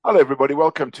Hello, everybody.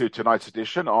 Welcome to tonight's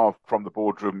edition of From the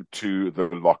Boardroom to the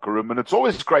Locker Room. And it's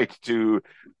always great to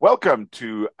welcome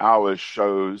to our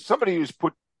show somebody who's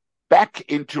put back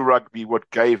into rugby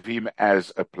what gave him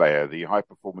as a player, the high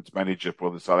performance manager for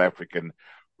the South African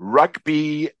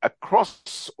rugby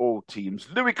across all teams,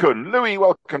 Louis Kuhn. Louis,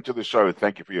 welcome to the show.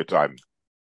 Thank you for your time.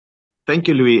 Thank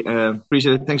you, Louis.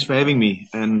 Appreciate it. Thanks for having me.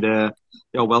 And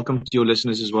welcome to your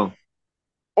listeners as well.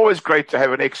 Always great to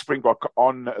have an ex-Springbok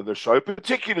on the show,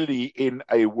 particularly in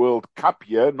a World Cup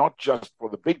year, not just for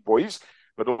the big boys,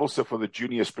 but also for the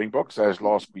junior Springboks. As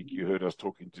last week you heard us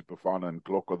talking to Bafana and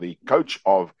Glocko, the coach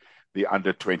of the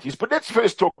under-20s. But let's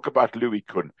first talk about Louis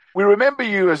Kuhn. We remember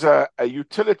you as a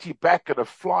utility back and a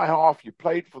fly half. You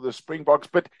played for the Springboks,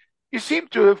 but you seem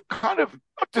to have kind of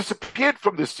not disappeared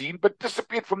from the scene, but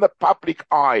disappeared from the public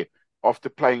eye after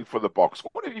playing for the Boks.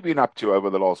 What have you been up to over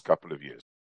the last couple of years?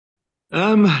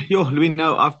 Louis,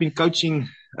 now I've been coaching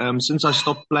since I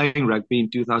stopped playing rugby in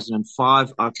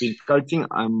 2005. I've been coaching.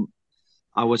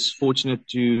 I was fortunate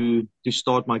to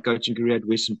start my coaching career at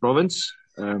Western Province.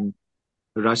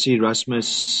 Rassie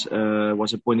Erasmus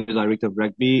was appointed director of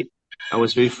rugby. I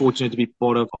was very fortunate to be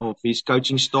part of his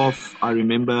coaching staff. I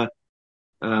remember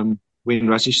when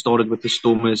Rassie started with the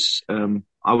Stormers,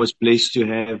 I was blessed to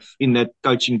have in that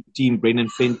coaching team Brendan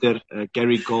Venter,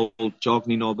 Gary Gold, Jacques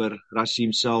Nienaber, Rassie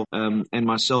himself, and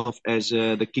myself as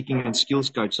the kicking and skills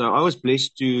coach. So I was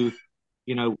blessed to,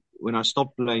 when I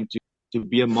stopped playing, to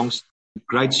be amongst the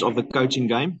greats of the coaching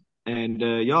game. And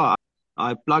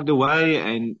I plugged away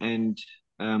and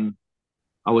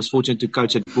I was fortunate to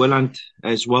coach at Boland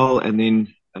as well. And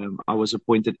then I was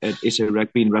appointed at SA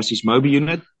Rugby in Rassie's Mobi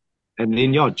unit. And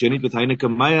then, journeyed with Heineke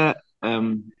Meyer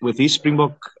with his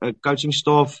Springbok coaching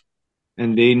staff.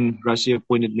 And then Rassie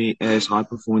appointed me as high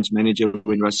performance manager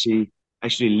when Rassie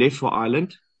actually left for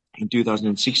Ireland in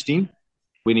 2016.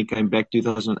 When he came back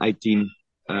 2018,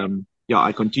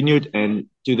 I continued. And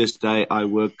to this day, I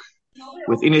work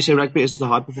within SA Rugby as the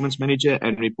high performance manager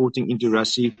and reporting into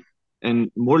Rassie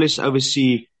and more or less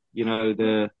oversee,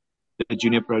 the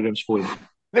junior programs for him.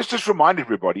 Let's just remind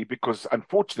everybody, because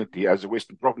unfortunately, as a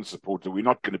Western Province supporter, we're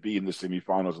not going to be in the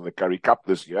semi-finals of the Currie Cup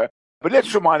this year. But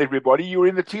let's remind everybody, you were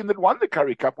in the team that won the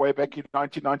Currie Cup way back in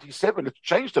 1997. It's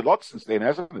changed a lot since then,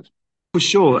 hasn't it? For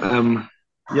sure.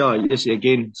 Yes,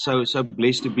 again, so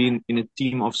blessed to be in a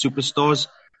team of superstars.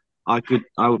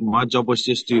 My job was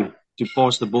just to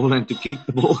pass the ball and to kick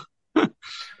the ball. But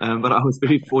I was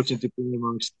very fortunate to be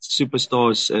amongst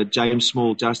superstars, James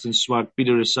Small, Justin Swart,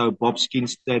 Peter Rousseau, Bob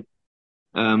Skinstead.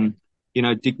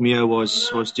 Dick Meir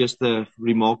was just a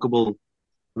remarkable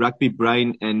rugby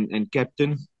brain and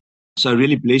captain. So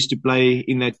really blessed to play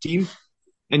in that team.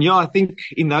 And I think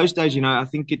in those days, I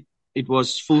think it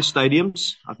was full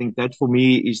stadiums. I think that for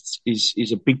me is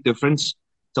a big difference.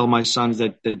 Tell my sons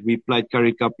that we played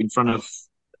Currie Cup in front of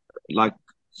like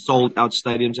sold out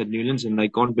stadiums at Newlands and they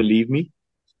can't believe me.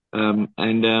 So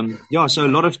a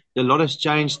lot has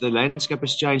changed. The landscape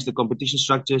has changed. The competition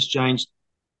structure has changed.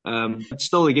 But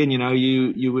still, again,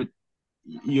 you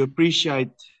appreciate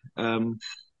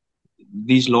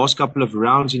these last couple of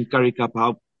rounds in Currie Cup,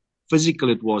 how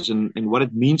physical it was and what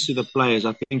it means to the players.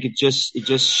 I think it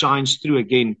just shines through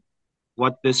again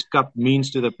what this cup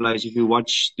means to the players. If you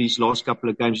watch these last couple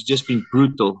of games, it's just been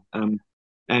brutal.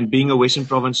 And being a Western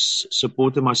Province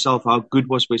supporter myself, how good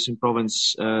was Western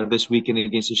Province this weekend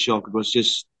against the Shark? It was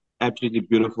just absolutely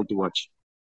beautiful to watch.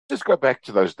 Just go back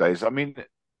to those days. I mean,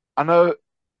 I know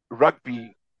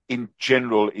rugby in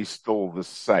general is still the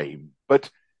same,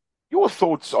 but your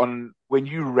thoughts on when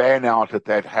you ran out at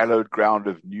that hallowed ground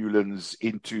of Newlands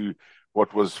into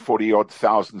what was 40-odd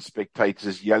thousand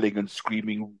spectators yelling and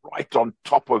screaming right on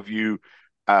top of you,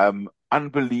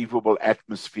 unbelievable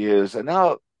atmospheres, and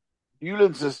now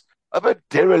Newlands is a bit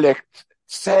derelict,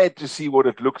 sad to see what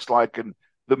it looks like, and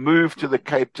the move to the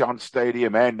Cape Town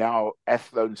Stadium and now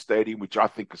Athlone Stadium, which I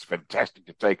think is fantastic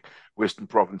to take Western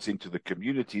Province into the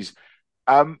communities.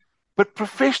 But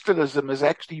professionalism has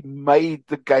actually made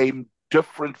the game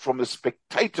different from a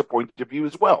spectator point of view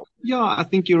as well. Yeah, I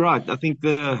think you're right. I think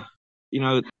I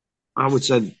would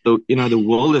say the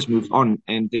world has moved on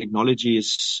and technology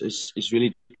is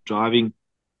really driving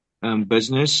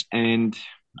business, and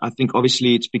I think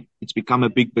obviously it's become a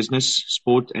big business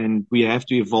sport, and we have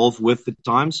to evolve with the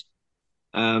times.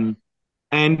 I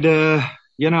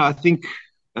think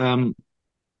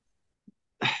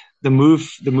the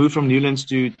move from Newlands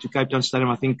to Cape Town Stadium,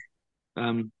 I think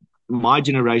my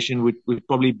generation would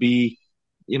probably be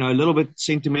a little bit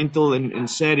sentimental and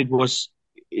sad. It was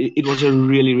a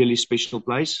really, really special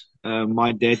place.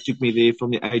 My dad took me there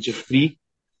from the age of 3,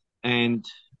 and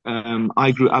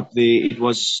I grew up there. It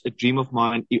was a dream of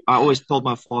mine. I always told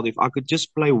my father if I could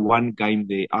just play one game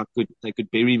there, they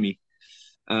could bury me.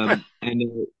 And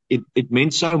it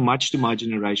meant so much to my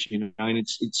generation, and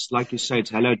it's like you say, it's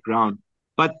hallowed ground.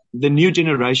 But the new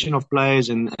generation of players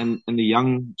and the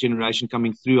young generation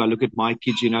coming through, I look at my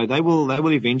kids, they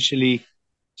will eventually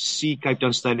see Cape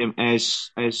Town Stadium as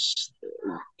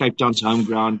Cape Town's home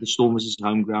ground, the Stormers'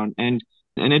 home ground, and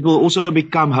it will also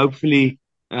become hopefully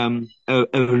a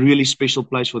really special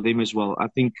place for them as well. I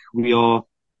think we are,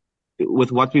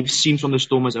 with what we've seen from the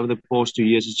Stormers over the past 2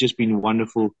 years, it's just been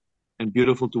wonderful and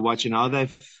beautiful to watch, and how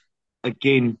they've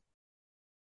again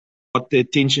got the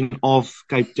attention of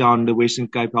Cape Town, the Western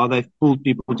Cape, how they've pulled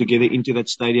people together into that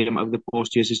stadium over the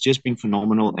past years. It's just been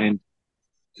phenomenal. And,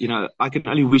 I can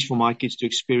only wish for my kids to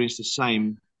experience the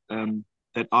same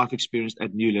that I've experienced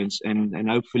at Newlands. And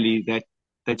hopefully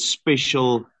that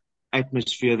special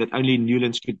atmosphere that only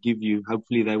Newlands could give you,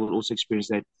 hopefully they will also experience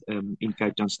that in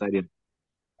Cape Town Stadium.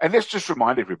 And let's just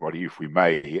remind everybody, if we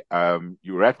may,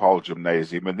 you were at Hull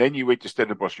Gymnasium and then you went to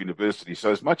Stellenbosch University.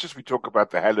 So as much as we talk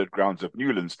about the hallowed grounds of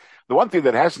Newlands, the one thing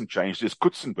that hasn't changed is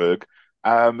Kutsenberg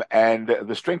and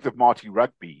the strength of Marty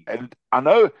Rugby. And I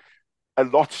know a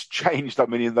lot's changed. I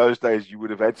mean, in those days, you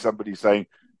would have had somebody saying,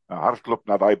 Hartklop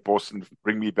na daai bos and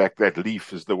bring me back that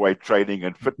leaf is the way training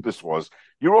and fitness was.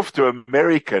 You're off to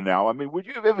America now. I mean, would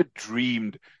you have ever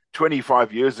dreamed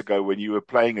 25 years ago when you were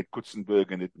playing at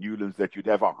Kutsenberg and at Newlands that you'd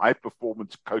have a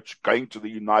high-performance coach going to the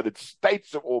United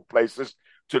States of all places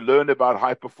to learn about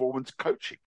high-performance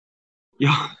coaching?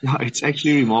 Yeah, it's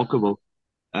actually remarkable.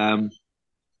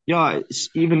 It's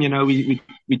even,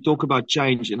 we talk about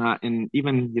change, and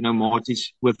even,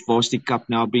 Marty's with Varsity Cup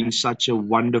now being such a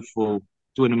wonderful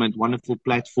tournament, wonderful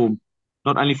platform,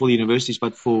 not only for the universities,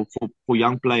 but for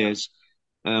young players.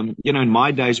 In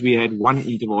my days, we had one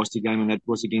intervarsity game, and that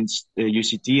was against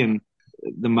UCT. And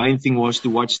the main thing was to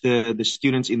watch the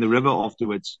students in the river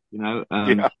afterwards,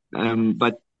 Yeah.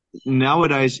 But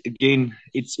nowadays, again,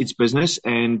 it's business,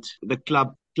 and the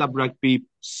club rugby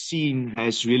scene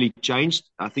has really changed.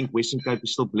 I think Western Cape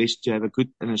is still blessed to have a good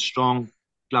and a strong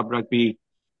club rugby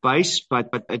base, but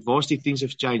at varsity things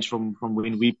have changed from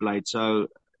when we played. So,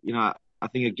 I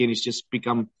think again it's just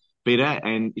become better,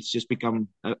 and it's just become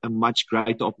a much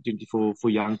greater opportunity for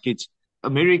young kids.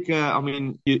 America, I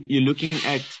mean, you're looking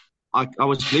at. I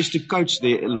was blessed to coach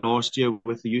there last year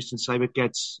with the Houston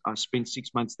Sabercats. I spent 6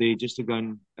 months there just to go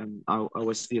and I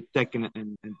was the attack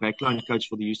and backline coach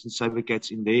for the Houston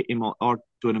Sabercats in their MLR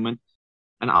tournament.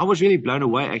 And I was really blown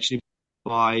away actually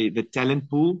by the talent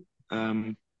pool,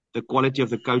 the quality of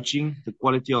the coaching, the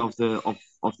quality of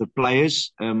the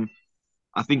players.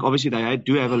 I think obviously they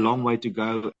do have a long way to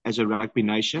go as a rugby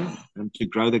nation to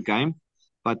grow the game,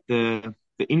 but the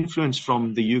influence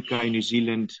from the UK, New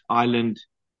Zealand, Ireland,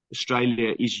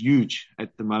 Australia is huge at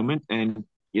the moment, and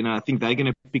I think they're going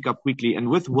to pick up quickly. And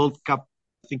with World Cup,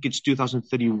 I think it's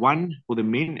 2031 for the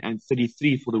men and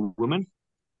 33 for the women.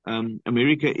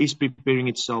 America is preparing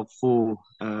itself for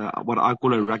what I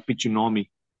call a rugby tsunami.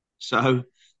 So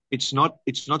it's not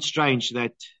strange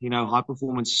that high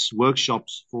performance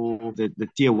workshops for the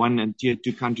tier 1 and tier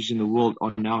 2 countries in the world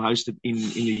are now hosted in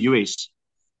the US,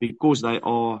 because they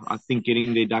are, I think,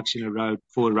 getting their ducks in a row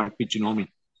for a rugby tsunami.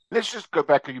 Let's just go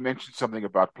back. You mentioned something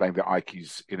about playing the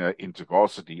Ikeys into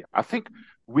varsity. I think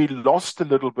we lost a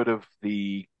little bit of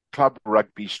the club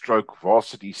rugby stroke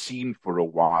varsity scene for a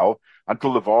while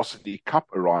until the Varsity Cup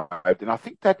arrived. And I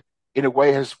think that in a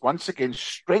way has once again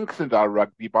strengthened our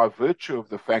rugby by virtue of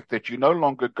the fact that you're no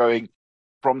longer going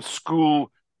from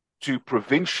school to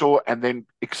provincial and then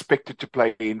expected to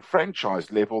play in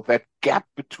franchise level. That gap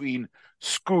between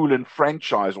school and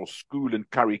franchise or school and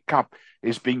Currie Cup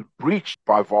is being breached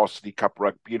by Varsity Cup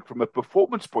rugby. And from a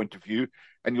performance point of view,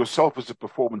 and yourself as a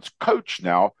performance coach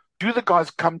now, do the guys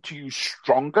come to you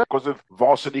stronger because of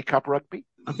Varsity Cup rugby?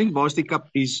 I think Varsity Cup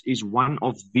is one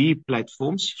of the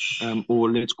platforms,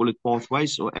 or let's call it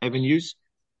pathways or avenues,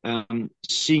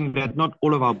 seeing that not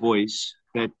all of our boys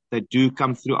that do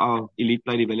come through our elite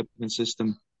play development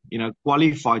system,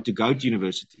 qualify to go to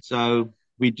university. So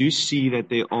we do see that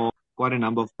there are quite a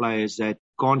number of players that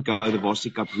can't go the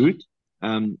Varsity Cup route.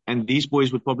 And these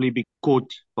boys would probably be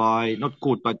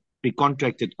be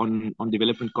contracted on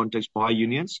development contracts by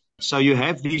unions. So you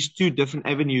have these two different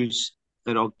avenues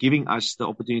that are giving us the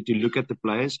opportunity to look at the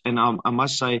players. And I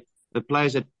must say, the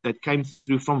players that came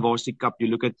through from Varsity Cup, you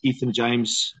look at Ethan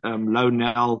James,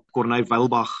 Lonel, Corneille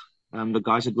Weilbach, the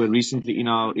guys that were recently in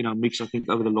our mix, I think,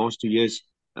 over the last 2 years.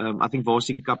 I think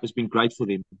Varsity Cup has been great for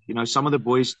them. Some of the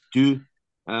boys do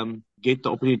get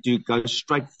the opportunity to go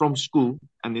straight from school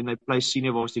and then they play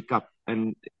Senior Varsity Cup.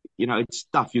 And, it's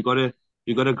tough. You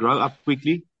gotta grow up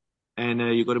quickly, and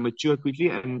you got to mature quickly.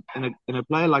 And a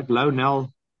player like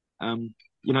Lionel,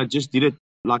 just did it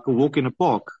like a walk in a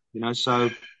park.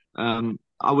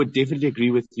 I would definitely agree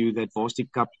with you that Varsity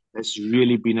Cup has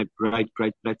really been a great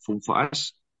platform for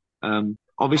us.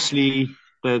 Obviously,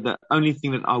 the only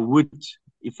thing that I would,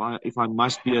 if I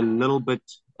must be a little bit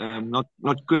not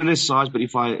criticized, but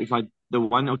if I the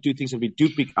one or two things that we do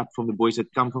pick up from the boys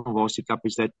that come from Varsity Cup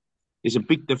is that there's a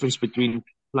big difference between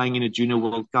playing in a Junior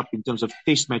World Cup in terms of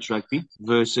test match rugby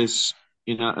versus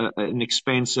an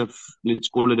expansive, let's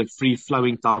call it a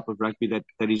free-flowing type of rugby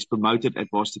that is promoted at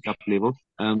Varsity Cup level.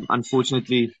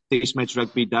 Unfortunately, test match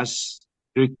rugby does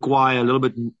require a little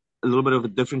bit of a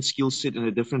different skill set and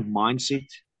a different mindset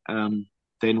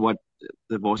than what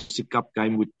the Varsity Cup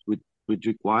game would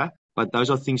require. But those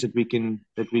are things that we can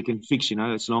fix,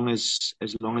 as long as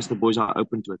the boys are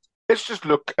open to it. Let's just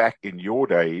look back in your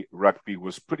day. Rugby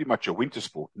was pretty much a winter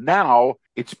sport. Now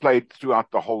it's played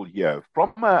throughout the whole year.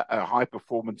 From a high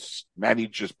performance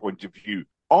manager's point of view,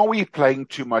 are we playing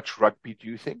too much rugby, do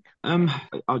you think?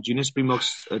 Our junior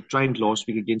Springboks trained last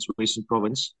week against Western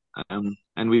Province,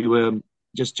 and we were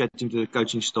just chatting to the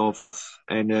coaching staff,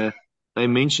 and they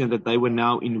mentioned that they were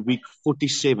now in week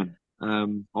 47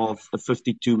 of a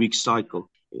 52-week cycle.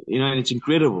 And it's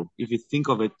incredible if you think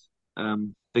of it.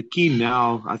 The key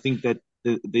now, I think that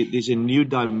there's a new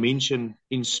dimension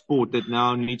in sport that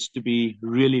now needs to be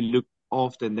really looked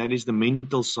after, and that is the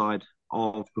mental side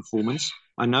of performance.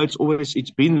 I know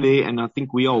it's been there, and I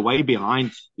think we are way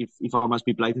behind, if I must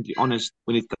be blatantly honest,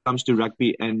 when it comes to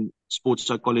rugby and sports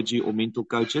psychology or mental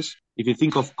coaches. If you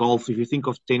think of golf, if you think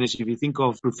of tennis, if you think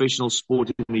of professional sport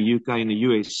in the UK and the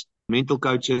US, mental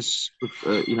coaches,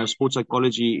 sports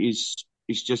psychology is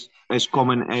just as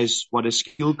common as what a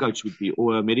skill coach would be,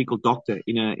 or a medical doctor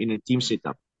in a team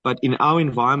setup. But in our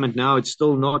environment now, it's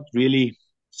still not really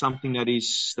something that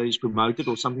is promoted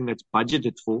or something that's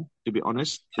budgeted for, to be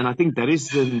honest. And I think that is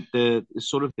the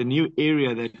sort of the new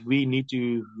area that we need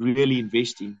to really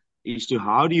invest in, is to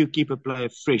how do you keep a player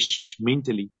fresh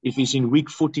mentally if he's in week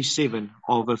 47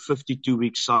 of a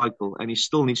 52-week cycle and he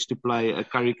still needs to play a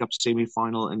Currie Cup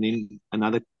semi-final and then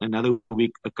another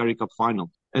week a Currie Cup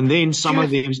final. And then some of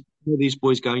these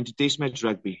boys go into test match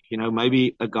rugby.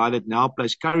 Maybe a guy that now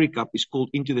plays Currie Cup is called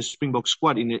into the Springbok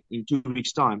squad in 2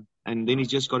 weeks' time, and then he's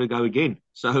just got to go again.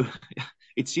 So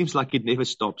it seems like it never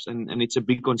stops, and it's a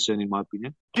big concern in my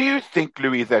opinion. Do you think,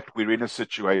 Louis, that we're in a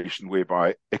situation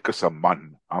whereby ek is 'n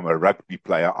man, I'm a rugby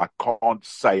player, I can't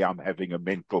say I'm having a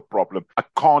mental problem, I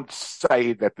can't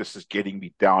say that this is getting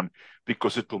me down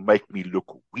because it will make me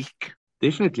look weak?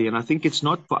 Definitely, and I think it's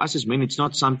not, for us as men, it's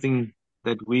not something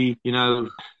that we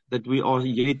are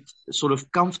yet sort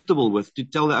of comfortable with, to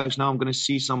tell the others, now I'm going to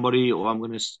see somebody, or I'm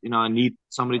going to, I need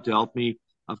somebody to help me.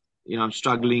 I'm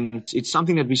struggling. It's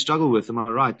something that we struggle with. Am I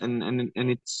right? And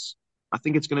I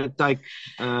think it's going to take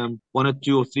one or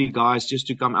two or three guys just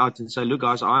to come out and say, look,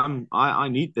 guys, I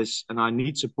need this and I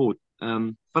need support.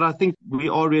 But I think we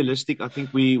are realistic. I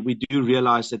think we do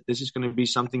realize that this is going to be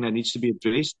something that needs to be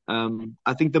addressed.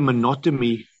 I think the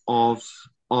monotony of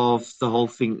the whole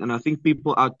thing, and I think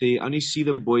people out there only see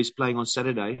the boys playing on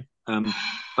Saturday,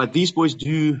 but these boys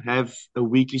do have a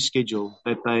weekly schedule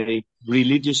that they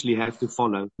religiously have to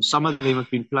follow. Some of them have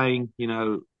been playing,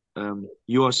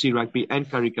 URC rugby and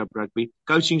Currie Cup rugby.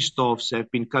 Coaching staffs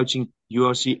have been coaching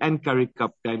URC and Currie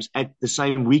Cup games at the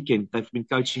same weekend. They've been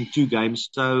coaching 2 games.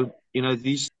 So,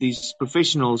 these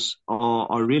professionals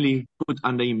are really put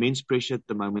under immense pressure at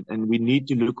the moment, and we need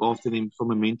to look after them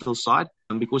from a mental side,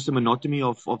 because the monotony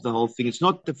of the whole thing, it's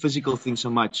not the physical thing so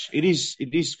much. It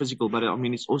is physical, but I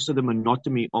mean, it's also the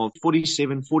monotony of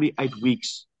 47, 48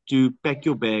 weeks to pack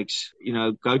your bags,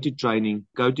 go to training,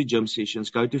 go to gym sessions,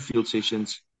 go to field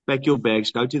sessions, pack your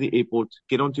bags, go to the airport,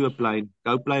 get onto a plane,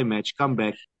 go play a match, come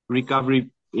back, recovery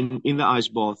in the ice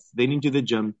bath, then into the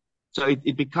gym. So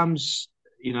it becomes,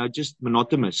 just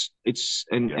monotonous.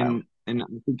 And I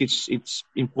think it's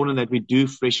important that we do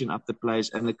freshen up the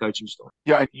players and the coaching staff.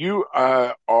 Yeah, and you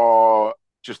are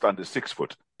just under 6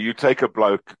 foot. You take a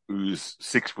bloke who's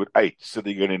 6'8",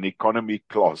 sitting in an economy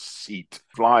class seat,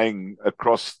 flying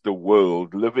across the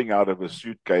world, living out of a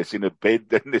suitcase in a bed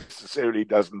that necessarily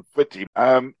doesn't fit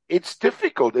him. It's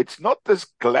difficult. It's not this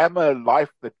glamour life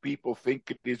that people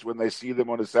think it is when they see them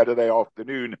on a Saturday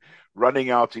afternoon running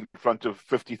out in front of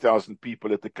 50,000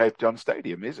 people at the Cape Town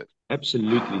Stadium, is it?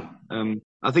 Absolutely.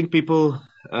 I think people,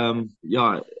 they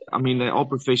are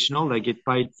professional. They get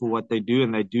paid for what they do,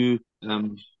 and they do,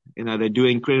 they do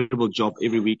an incredible job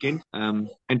every weekend.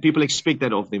 And people expect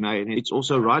that of them. And it's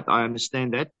also right. I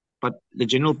understand that. But the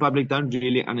general public don't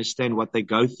really understand what they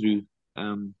go through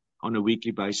on a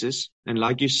weekly basis. And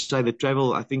like you say, the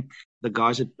travel, I think the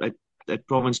guys at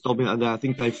Province told me that I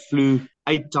think they flew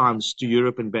 8 times to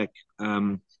Europe and back.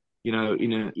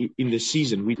 In the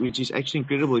season, which is actually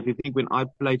incredible. If you think when I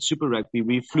played Super Rugby,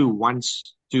 we flew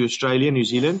once to Australia, New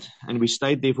Zealand, and we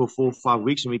stayed there for 4 or 5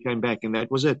 weeks, and we came back, and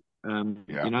that was it.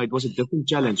 Yeah. It was a different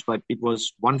challenge, but it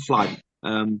was one flight.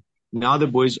 Now the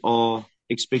boys are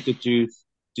expected to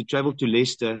travel to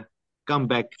Leicester, come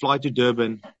back, fly to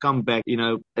Durban, come back,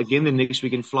 again the next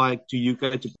week and fly to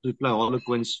UK to play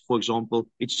Harlequins, for example.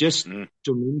 It's just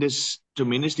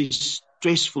tremendously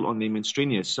stressful on them and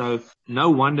strenuous. So no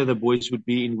wonder the boys would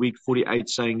be in week 48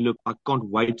 saying, look, I can't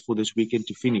wait for this weekend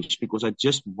to finish because I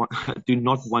just do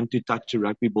not want to touch a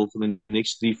rugby ball for the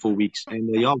next 3-4 weeks. And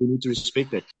we need to respect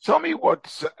that. Tell me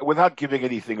without giving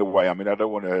anything away, I mean, I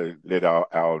don't want to let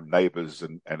our neighbours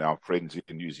and our friends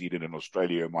in New Zealand and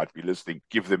Australia who might be listening,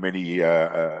 give them any,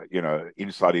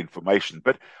 inside information.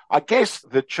 But I guess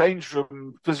the change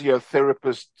room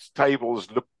physiotherapists'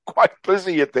 tables look quite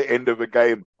busy at the end of a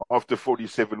game after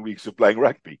 47 weeks of playing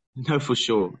rugby. No, for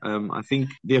sure. I think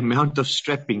the amount of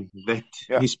strapping that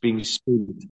is being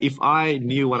spent. If I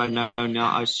knew what I know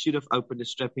now, I should have opened a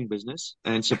strapping business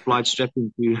and supplied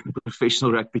strapping to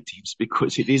professional rugby teams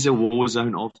because it is a war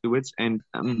zone afterwards. And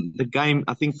the game,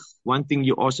 I think one thing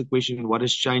you asked the question, what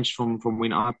has changed from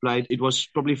when I played? It was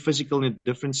probably physical in a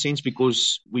different sense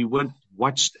because we weren't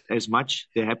watched as much.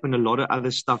 There happened a lot of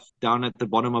other stuff down at the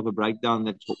bottom of a breakdown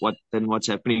than what's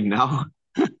happening now.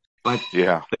 But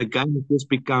the game has just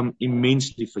become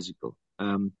immensely physical.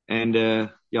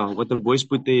 What the boys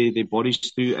put their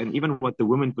bodies through, and even what the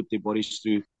women put their bodies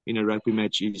through in a rugby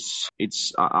match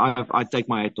I take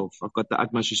my hat off. I've got the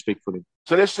utmost respect for them.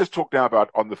 So let's just talk now about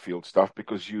on the field stuff,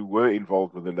 because you were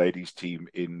involved with the ladies team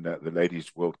in the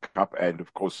Ladies World Cup, and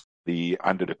of course the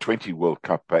Under-20 World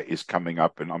Cup is coming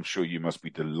up, and I'm sure you must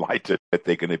be delighted that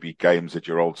there are going to be games at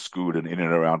your old school and in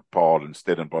and around Paarl and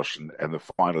Stellenbosch and the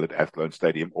final at Athlone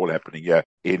Stadium all happening here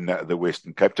in the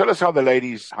Western Cape. Tell us how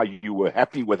you were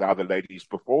happy with how the ladies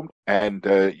performed and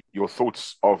your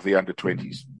thoughts of the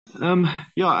Under-20s.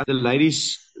 The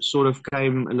ladies sort of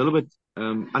came a little bit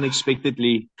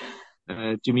unexpectedly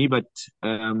to me, but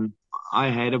I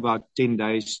had about 10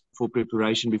 days for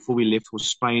preparation before we left for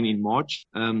Spain in March.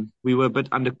 We were a bit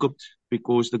undercooked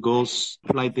because the girls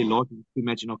played their last rugby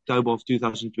match in October of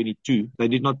 2022. They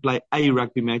did not play a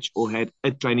rugby match or had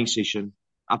a training session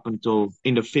up until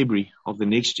end of February of the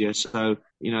next year. So,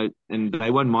 and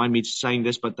they won't mind me saying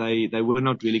this, but they were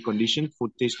not really conditioned for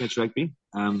test match rugby.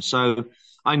 So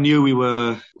I knew we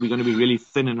were going to be really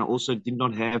thin, and I also did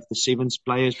not have the sevens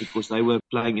players because they were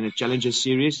playing in a Challenger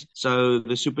series. So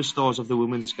the superstars of the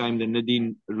women's game, the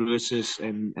Nadine Rooses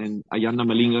and Ayanda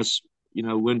Malingas,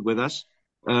 weren't with us.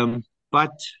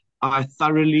 But I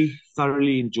thoroughly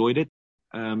enjoyed it.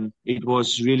 It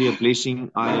was really a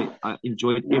blessing. I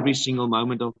enjoyed every single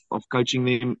moment of coaching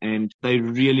them, and they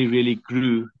really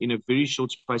grew in a very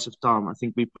short space of time. I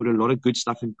think we put a lot of good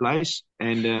stuff in place,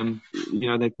 and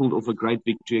they pulled off a great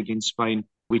victory against Spain,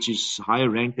 which is higher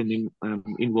ranked than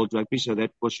in World Rugby. So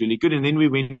that was really good. And then we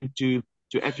went to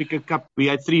Africa Cup. We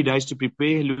had 3 days to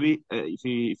prepare, Louis.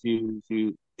 If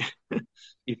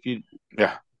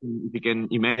you can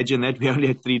imagine that, we only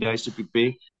had 3 days to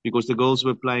prepare because the girls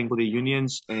were playing for the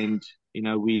unions, and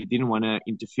we didn't want to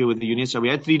interfere with the unions. So we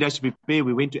had 3 days to prepare.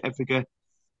 We went to Africa.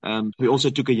 We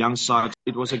also took a young side.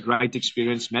 It was a great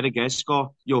experience. Madagascar.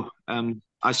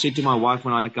 I said to my wife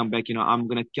when I come back, I'm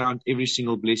going to count every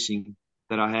single blessing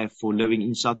that I have for living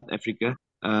in South Africa.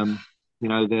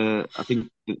 I think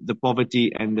the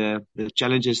poverty and the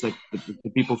challenges that the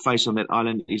people face on that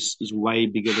island is way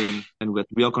bigger than what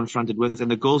we are confronted with. And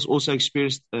the girls also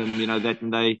experienced, that,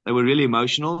 and they were really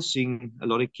emotional, seeing a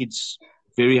lot of kids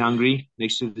very hungry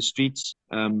next to the streets.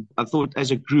 I thought as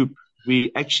a group,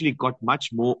 we actually got much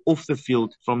more off the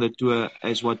field from the tour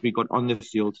as what we got on the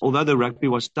field. Although the rugby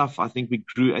was tough, I think we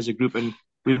grew as a group, and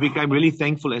we became really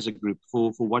thankful as a group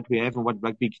for what we have and what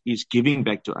rugby is giving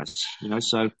back to us.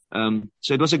 So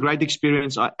it was a great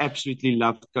experience. I absolutely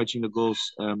loved coaching the girls.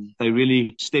 They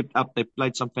really stepped up. They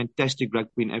played some fantastic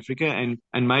rugby in Africa,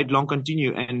 and may it long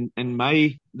continue. And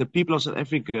may the people of South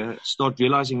Africa start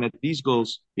realizing that these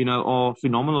girls, are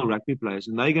phenomenal rugby players,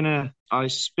 and I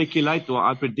speculate or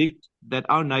I predict that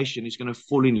our nation is going to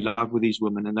fall in love with these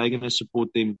women, and they're going to support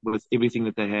them with everything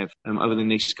that they have over the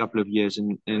next couple of years.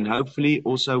 And hopefully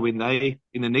also when they,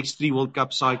 in the next 3 World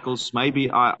Cup cycles,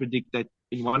 maybe I predict that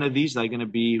in one of these, they're going to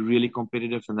be really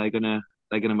competitive, and they're going to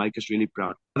they're going to make us really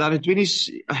proud. The under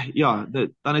 20s,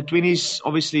 the under 20s,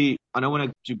 obviously, I don't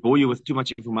want to bore you with too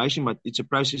much information, but it's a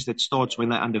process that starts when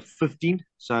they're under 15.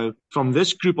 So from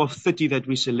this group of 30 that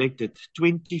we selected,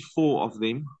 24 of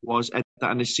them was at the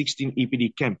under 16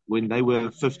 EPD camp when they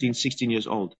were 15, 16 years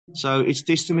old. So it's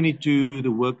testimony to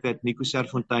the work that Nico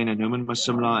Serfontein and Herman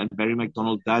Masimla and Barry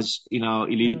McDonald does in our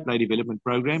elite play development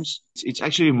programs. It's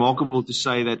actually remarkable to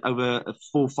say that over a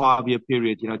 4-5 year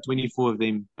period, 24 of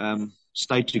them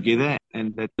stayed together,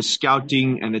 and that the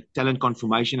scouting and the talent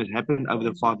confirmation that happened over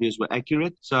the 5 years were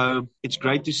accurate. So it's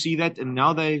great to see that. And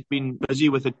now they've been busy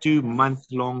with a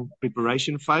 2-month-long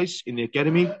preparation phase in the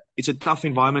academy. It's a tough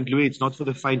environment, Louis. It's not for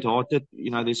the faint-hearted.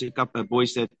 There's a couple of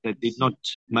boys that did not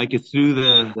make it through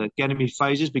the academy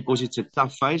phases because it's a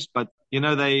tough phase. But,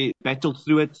 they battled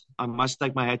through it. I must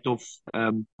take my hat off.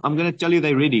 I'm going to tell you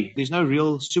they're ready. There's no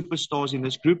real superstars in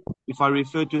this group. If I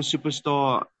refer to a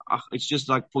superstar, it's just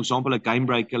like, for example, a game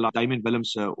breaker like Damien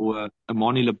Willemse or a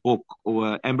Mani Lebok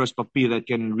or Ambrose Papier that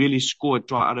can really score a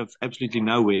try out of absolutely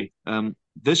nowhere.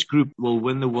 This group will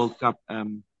win the World Cup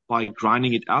by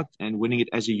grinding it out and winning it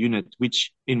as a unit,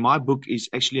 which in my book is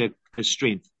actually a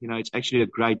strength. It's actually a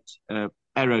great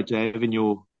arrow to have in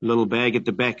your little bag at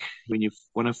the back when you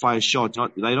want to fire shots.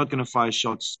 They're not going to fire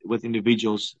shots with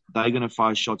individuals. They're going to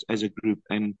fire shots as a group,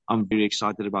 and I'm very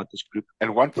excited about this group.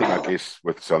 And one thing, I guess,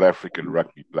 with South African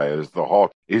rugby players, the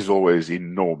heart is always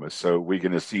enormous. So we're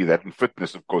going to see that. And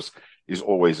fitness, of course, is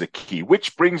always a key.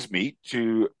 Which brings me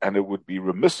to, and it would be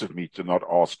remiss of me to not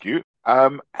ask you,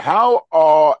 how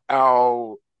are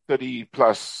our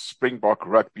 30-plus Springbok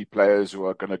rugby players who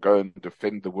are going to go and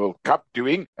defend the World Cup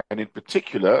doing? And in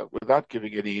particular, without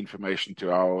giving any information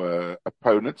to our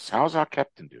opponents, how's our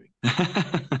captain doing?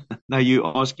 Now you're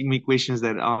asking me questions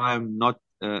that I'm not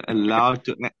allowed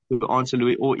to answer,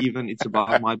 Louis, or even it's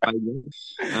about my baby.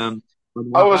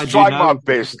 I was trying my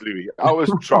best, Louis. I was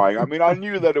trying. I mean, I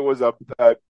knew that it was a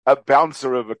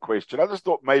bouncer of a question. I just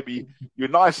thought maybe you're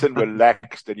nice and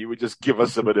relaxed and you would just give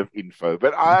us a bit of info,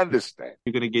 but I understand.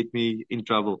 You're going to get me in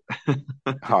trouble.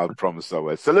 I promise I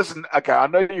will. So listen, okay, I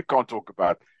know you can't talk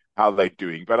about how they're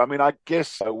doing, but I mean, I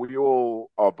guess we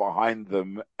all are behind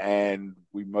them, and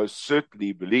we most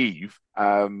certainly believe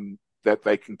that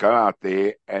they can go out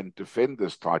there and defend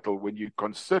this title when you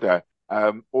consider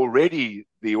already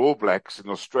the All Blacks and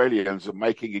Australians are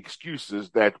making excuses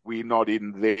that we're not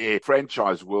in their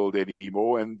franchise world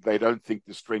anymore and they don't think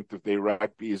the strength of their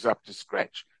rugby is up to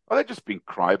scratch. Are they just being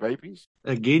crybabies?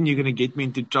 Again, you're going to get me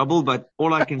into trouble, but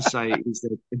all I can say is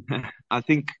that I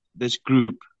think this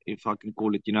group, if I can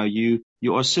call it,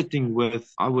 you are sitting with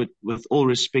all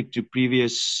respect to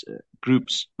previous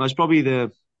groups, most probably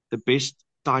the best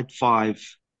tight five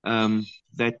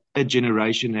that a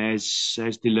generation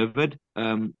has delivered.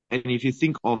 And if you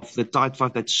think of the tight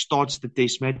five that starts the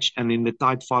test match and then the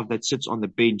tight five that sits on the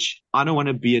bench, I don't want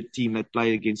to be a team that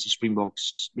play against the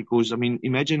Springboks, because, I mean,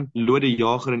 imagine Lode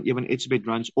Jager and even Etzebeth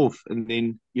runs off, and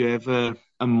then you have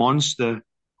a monster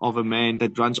of a man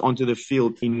that runs onto the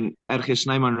field. In RG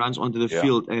Snyman runs onto the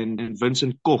field, and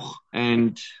Vincent Koch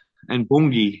and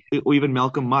Bongi, or even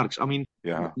Malcolm Marx. I mean,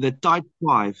 the tight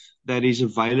five that is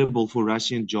available for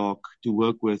Rassie and Jacques to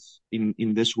work with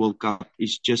in this World Cup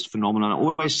is just phenomenal. I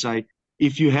always say,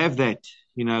 if you have that,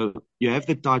 you have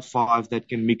the tight five that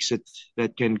can mix it,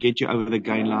 that can get you over the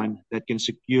gain line, that can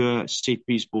secure set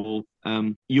piece ball.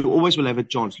 You always will have a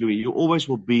chance, Louis. You always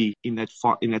will be in that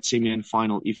semi and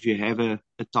final if you have a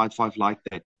tight five like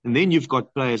that. And then you've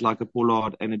got players like a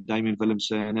Pollard and a Damien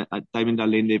Willemse and a Damien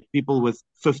Dalende, people with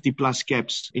 50 plus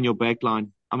caps in your back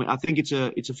line. I mean, I think it's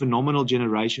a phenomenal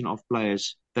generation of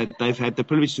players that they've had the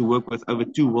privilege to work with over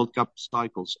 2 World Cup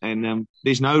cycles. And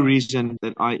there's no reason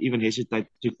that I even hesitate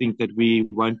to think that we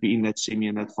won't be in that semi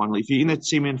and that final. If you're in that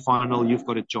semi and final, you've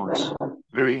got a chance.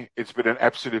 Louis, it's been an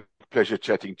absolute pleasure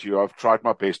chatting to you. I've tried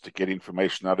my best to get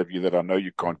information out of you that I know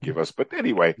you can't give us. But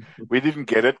anyway, we didn't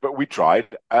get it, but we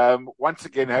tried. Once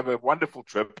again, have a wonderful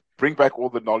trip. Bring back all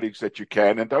the knowledge that you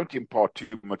can, and don't impart too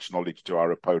much knowledge to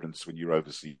our opponents when you're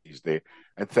overseas there.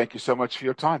 And thank you so much for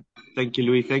your time. Thank you,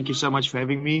 Louis. Thank you so much for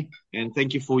having me. And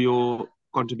thank you for your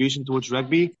contribution towards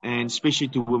rugby, and especially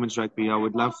to women's rugby. I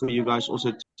would love for you guys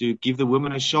also to give the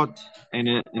women a shot and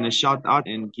a shout out,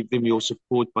 and give them your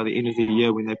support by the end of the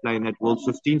year when they play in that World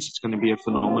 15s. It's going to be a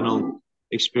phenomenal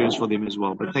experience for them as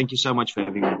well. But thank you so much for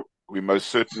having me. We most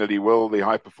certainly will. The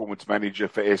high performance manager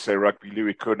for SA Rugby,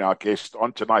 Louis Keon, our guest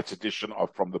on tonight's edition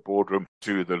of From the Boardroom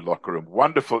to the Locker Room.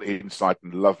 Wonderful insight,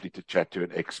 and lovely to chat to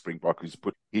an ex-Springbok who's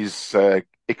put his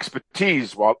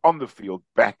expertise while on the field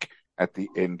back at the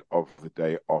end of the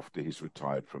day after he's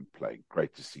retired from playing.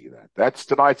 Great to see that. That's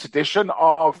tonight's edition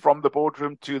of From the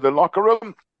Boardroom to the Locker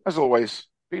Room. As always,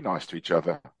 be nice to each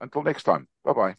other. Until next time, bye-bye.